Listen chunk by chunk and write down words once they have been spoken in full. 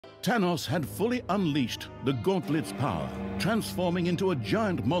Tanos had fully unleashed the Gauntlet's power, transforming into a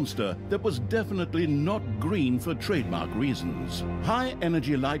giant monster that was definitely not green for trademark reasons. High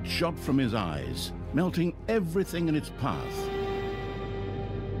energy light shot from his eyes, melting everything in its path.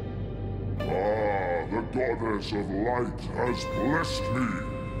 Ah, the goddess of light has blessed me.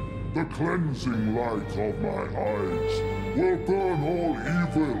 The cleansing light of my eyes will burn all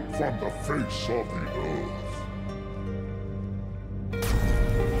evil from the face of the earth.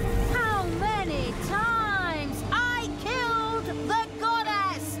 How many times I killed the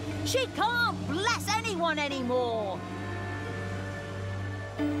goddess? She can't bless anyone anymore.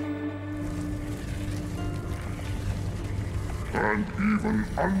 And even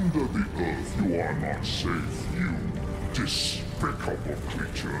under the earth you are not safe, you despicable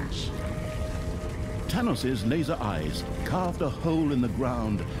creatures. Tanos' laser eyes carved a hole in the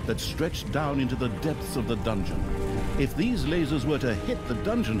ground that stretched down into the depths of the dungeon. If these lasers were to hit the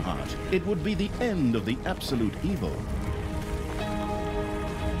dungeon heart, it would be the end of the absolute evil.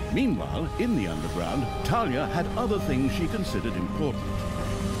 Meanwhile, in the underground, Talia had other things she considered important.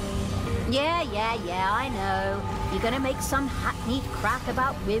 Yeah, I know. You're gonna make some hackneyed crack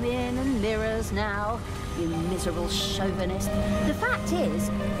about women and mirrors now, you miserable chauvinist. The fact is,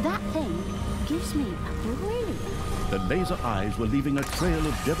 that thing gives me a brilliant. The laser eyes were leaving a trail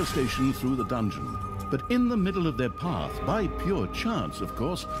of devastation through the dungeon. But in the middle of their path, by pure chance, of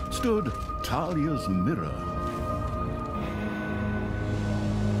course, stood Talia's mirror.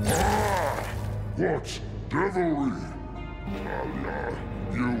 Ah! What devilry! Talia,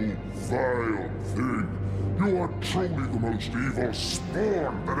 you vile thing! You are truly the most evil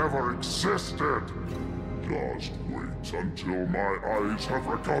spawn that ever existed! Just wait until my eyes have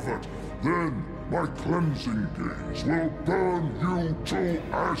recovered. Then my cleansing gaze will burn you to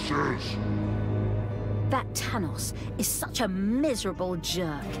ashes! That Tanos is such a miserable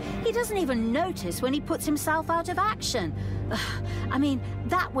jerk. He doesn't even notice when he puts himself out of action. I mean,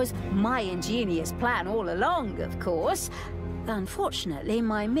 that was my ingenious plan all along, of course. Unfortunately,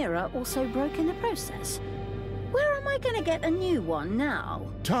 my mirror also broke in the process. Where am I going to get a new one now?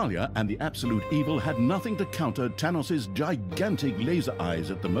 Talia and the Absolute Evil had nothing to counter Tanos' gigantic laser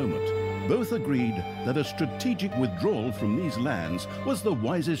eyes at the moment. Both agreed that a strategic withdrawal from these lands was the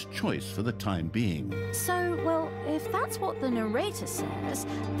wisest choice for the time being. So, well, if that's what the narrator says,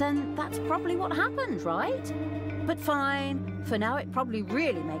 then that's probably what happened, right? But fine. For now, it probably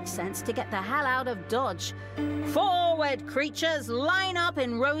really makes sense to get the hell out of Dodge. Forward, creatures! Line up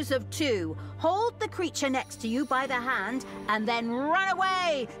in rows of 2. Hold the creature next to you by the hand, and then run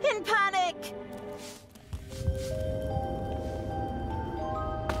away in panic!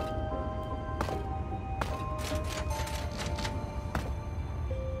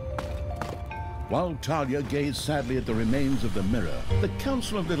 While Talia gazed sadly at the remains of the mirror, the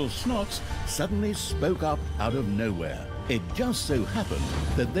Council of Little Snots suddenly spoke up out of nowhere. It just so happened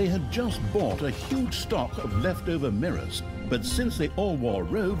that they had just bought a huge stock of leftover mirrors, but since they all wore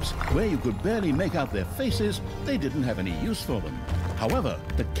robes, where you could barely make out their faces, they didn't have any use for them. However,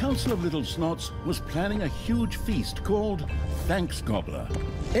 the Council of Little Snots was planning a huge feast called Thanks Gobbler.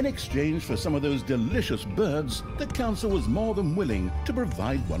 In exchange for some of those delicious birds, the Council was more than willing to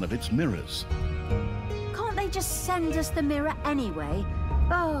provide one of its mirrors. Can't they just send us the mirror anyway?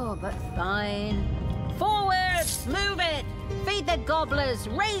 Oh, but fine. Forwards! Move it! Feed the gobblers,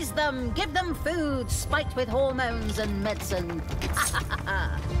 raise them, give them food, spiked with hormones and medicine.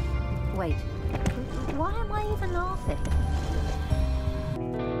 Wait, why am I even laughing?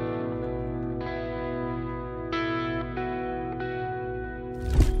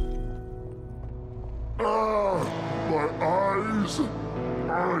 Ah, my eyes!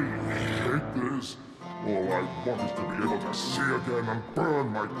 I hate this. All I want is to be able to see again and burn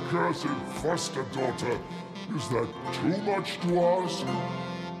my cursed foster daughter. Is that too much to ask?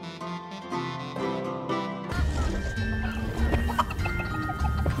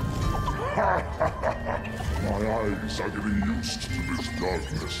 My eyes are getting used to this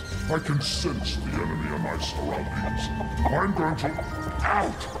darkness. I can sense the enemy in my surroundings. I'm going to...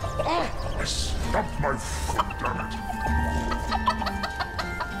 Out! Ah! I stubbed my foot, damn it!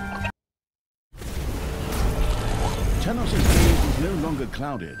 Tanos' gaze was no longer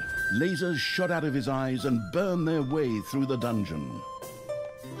clouded. Lasers shot out of his eyes and burned their way through the dungeon.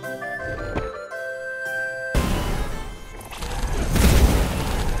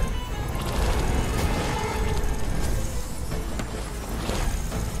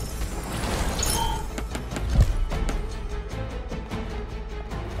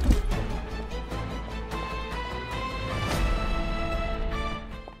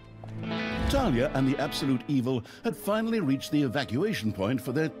 Talia and the Absolute Evil had finally reached the evacuation point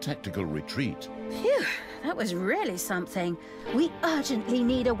for their tactical retreat. Phew, that was really something. We urgently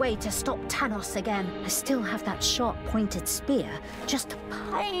need a way to stop Tanos again. I still have that sharp-pointed spear, just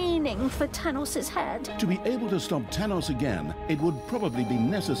pining for Tanos's head. To be able to stop Tanos again, it would probably be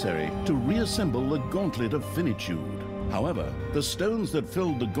necessary to reassemble the Gauntlet of Finitude. However, the stones that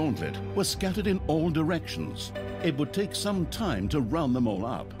filled the gauntlet were scattered in all directions. It would take some time to round them all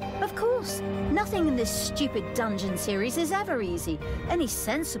up. Of course, nothing in this stupid dungeon series is ever easy. Any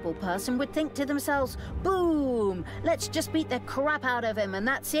sensible person would think to themselves, boom, let's just beat the crap out of him and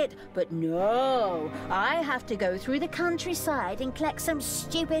that's it. But no, I have to go through the countryside and collect some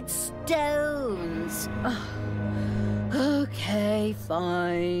stupid stones. Okay,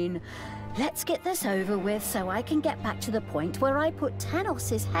 fine. Let's get this over with so I can get back to the point where I put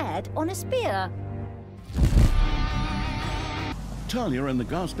Tanos' head on a spear. Talia and the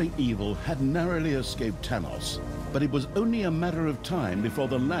Gasping Evil had narrowly escaped Tanos, but it was only a matter of time before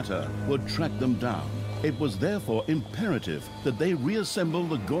the latter would track them down. It was therefore imperative that they reassemble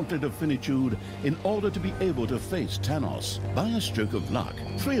the Gauntlet of Finitude in order to be able to face Tanos. By a stroke of luck,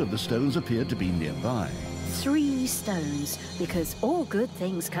 3 of the stones appeared to be nearby. 3 stones, because all good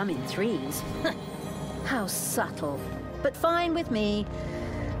things come in 3s. How subtle. But fine with me.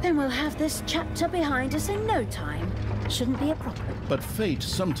 Then we'll have this chapter behind us in no time. Shouldn't be a problem. But fate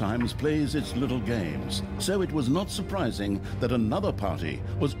sometimes plays its little games, so it was not surprising that another party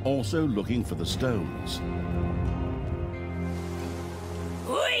was also looking for the stones.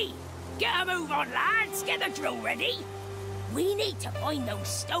 Oi! Get a move on, lads! Get the drill ready! We need to find those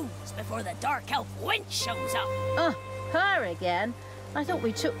stones before the Dark Elf wench shows up. Oh, her again? I thought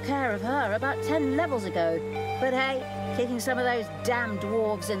we took care of her about 10 levels ago. But hey, kicking some of those damn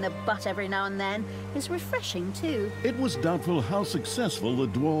dwarves in the butt every now and then is refreshing too. It was doubtful how successful the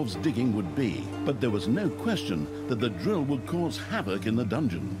dwarves' digging would be, but there was no question that the drill would cause havoc in the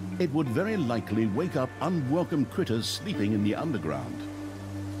dungeon. It would very likely wake up unwelcome critters sleeping in the underground.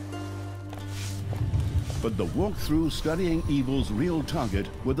 But the walkthrough studying Evil's real target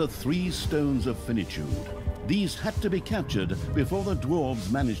were the 3 stones of Finitude. These had to be captured before the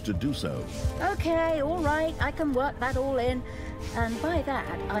dwarves managed to do so. Okay, all right, I can work that all in. And by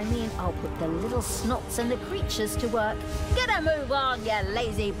that, I mean I'll put the little snots and the creatures to work. Get a move on, you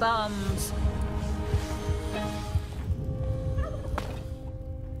lazy bums!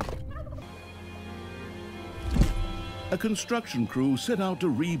 A construction crew set out to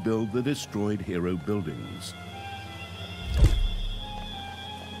rebuild the destroyed hero buildings.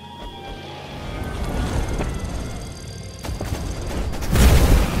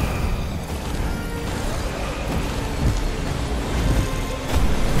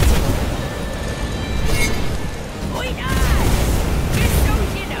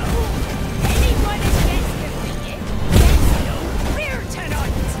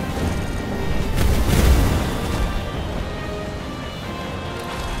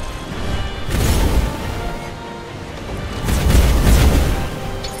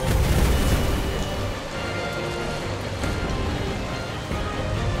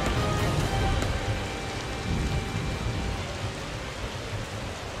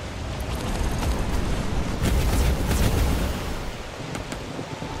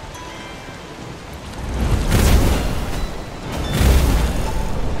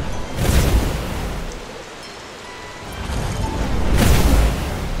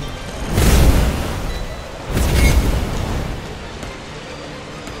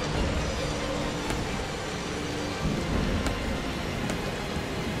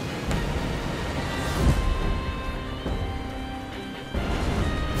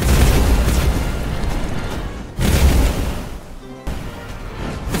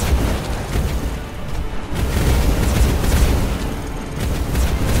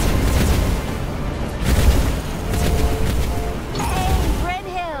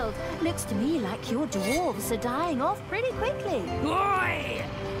 Your dwarves are dying off pretty quickly. Oi!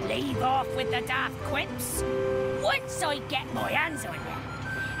 Leave off with the daft quips. Once I get my hands on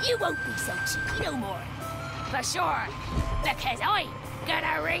you, you won't be so cheeky no more. For sure, because I'm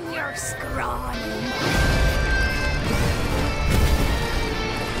gonna wring your scrawny.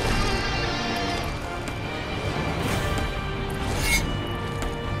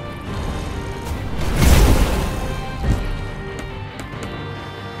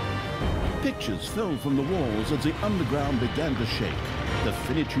 Pictures fell from the walls as the underground began to shake. The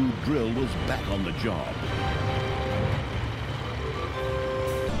Finitude drill was back on the job.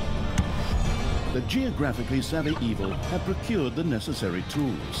 The geographically savvy Evil had procured the necessary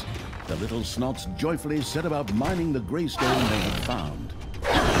tools. The little snots joyfully set about mining the greystone they had found.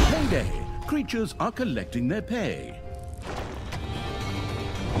 Heyday! creatures are collecting their pay.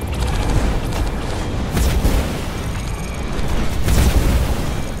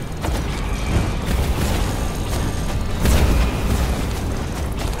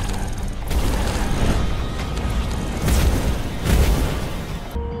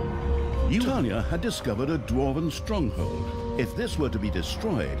 Tanya had discovered a dwarven stronghold. If this were to be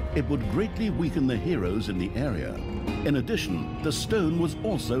destroyed, it would greatly weaken the heroes in the area. In addition, the stone was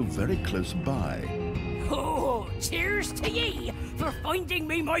also very close by. Oh, cheers to ye for finding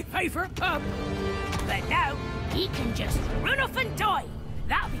me my favourite pub. But now, he can just run off and die.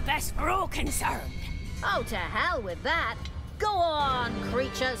 That'll be best for all concerned. Oh, to hell with that. Go on,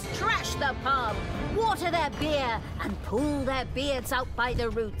 creatures, trash the pub, water their beer, and pull their beards out by the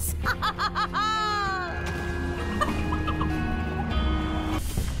roots.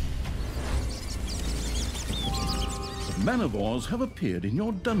 Manivores have appeared in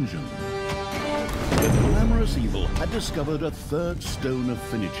your dungeon. The glamorous evil had discovered a third stone of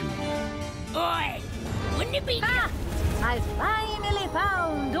finitude. Oi! Wouldn't it be... Ha! I finally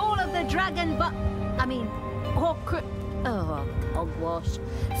found all of the dragon hogwash.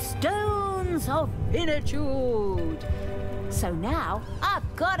 Stones of finitude. So now,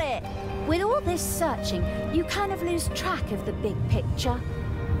 I've got it. With all this searching, you kind of lose track of the big picture.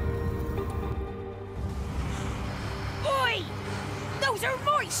 Oi! Those are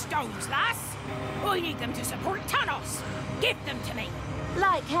my stones, lass! I need them to support Tanos. Give them to me.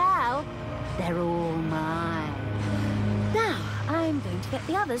 Like hell. They're all mine. Now, I'm going to get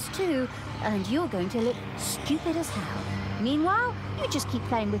the others too, and you're going to look stupid as hell. Meanwhile, you just keep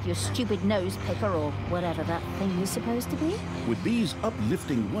playing with your stupid nose picker or whatever that thing is supposed to be. With these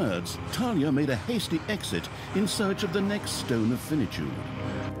uplifting words, Talia made a hasty exit in search of the next stone of finitude.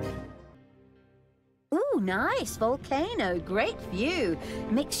 Ooh, nice volcano, great view.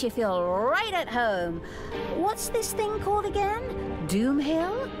 Makes you feel right at home. What's this thing called again? Doom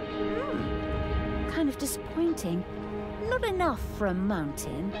Hill? Kind of disappointing. Not enough for a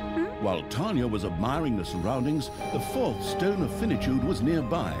mountain. While Tanya was admiring the surroundings, the fourth stone of finitude was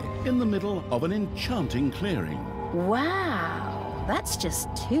nearby, in the middle of an enchanting clearing. Wow, that's just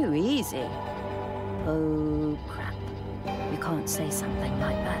too easy. Oh, crap. You can't say something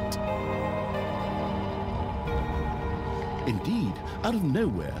like that. Indeed, out of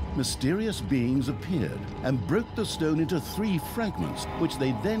nowhere, mysterious beings appeared and broke the stone into 3 fragments, which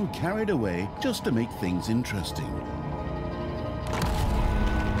they then carried away just to make things interesting.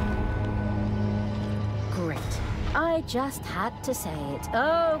 Great. I just had to say it.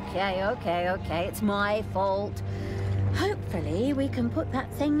 Okay. It's my fault. Hopefully, we can put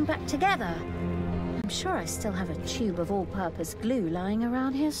that thing back together. I'm sure I still have a tube of all-purpose glue lying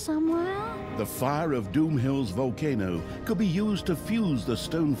around here somewhere. The fire of Doom Hill's volcano could be used to fuse the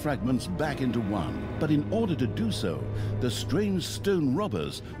stone fragments back into one. But in order to do so, the strange stone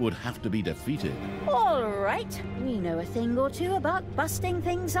robbers would have to be defeated. All right. We know a thing or two about busting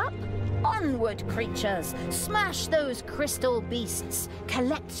things up. Onward, creatures! Smash those crystal beasts,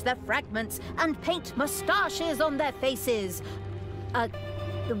 collect the fragments, and paint moustaches on their faces.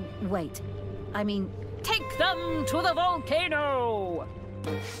 Wait. I mean, take them to the volcano!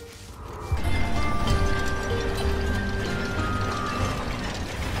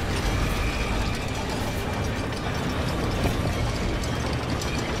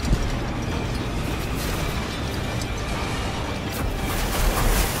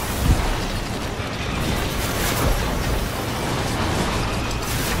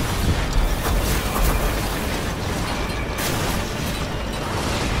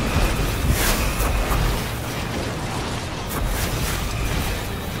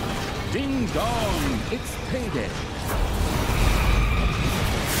 Ding dong! It's payday!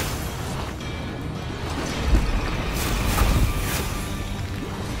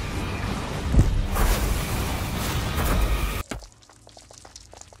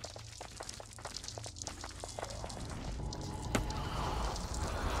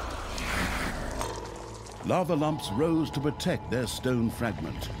 Lava lumps rose to protect their stone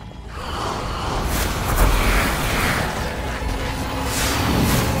fragment.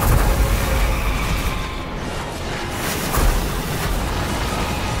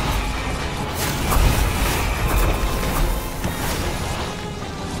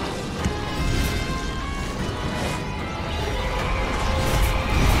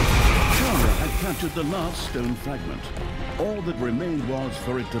 Captured the last stone fragment. All that remained was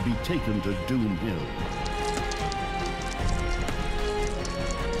for it to be taken to Doom Hill.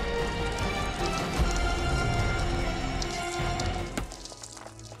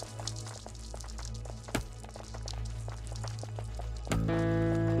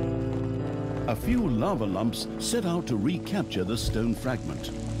 few lava lumps set out to recapture the stone fragment.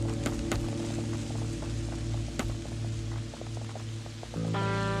 The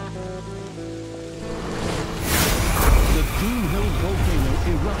Doom Hill volcano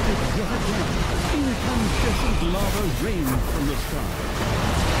erupted yet again. Incandescent lava rained from the sky.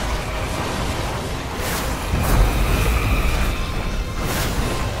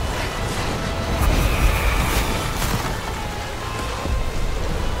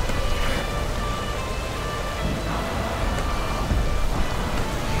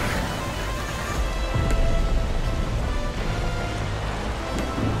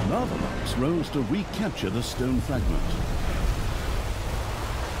 Lava lumps rose to recapture the stone fragment.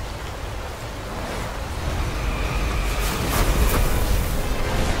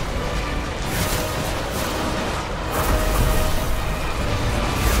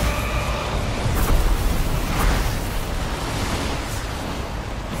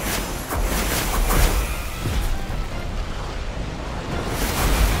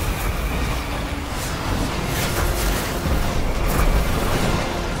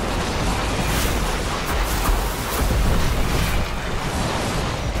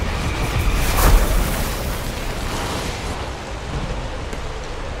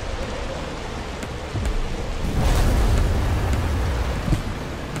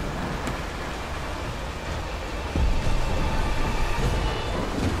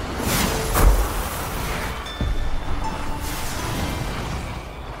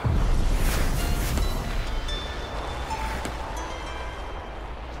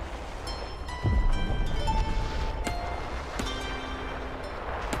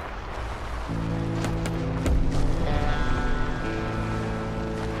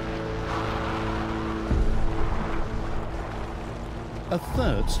 A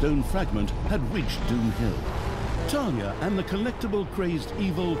third stone fragment had reached Doom Hill. Talia and the collectible-crazed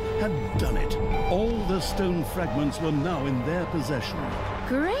evil had done it. All the stone fragments were now in their possession.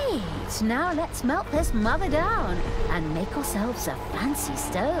 Great! Now let's melt this mother down and make ourselves a fancy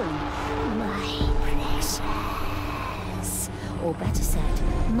stone. My precious. Or better said,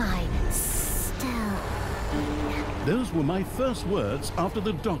 my stone. Those were my first words after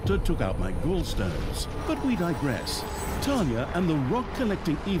the doctor took out my gallstones. But we digress. Talia and the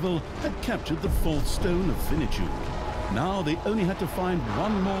rock-collecting evil had captured the fourth stone of finitude. Now they only had to find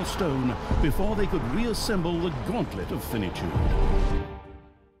one more stone before they could reassemble the gauntlet of finitude.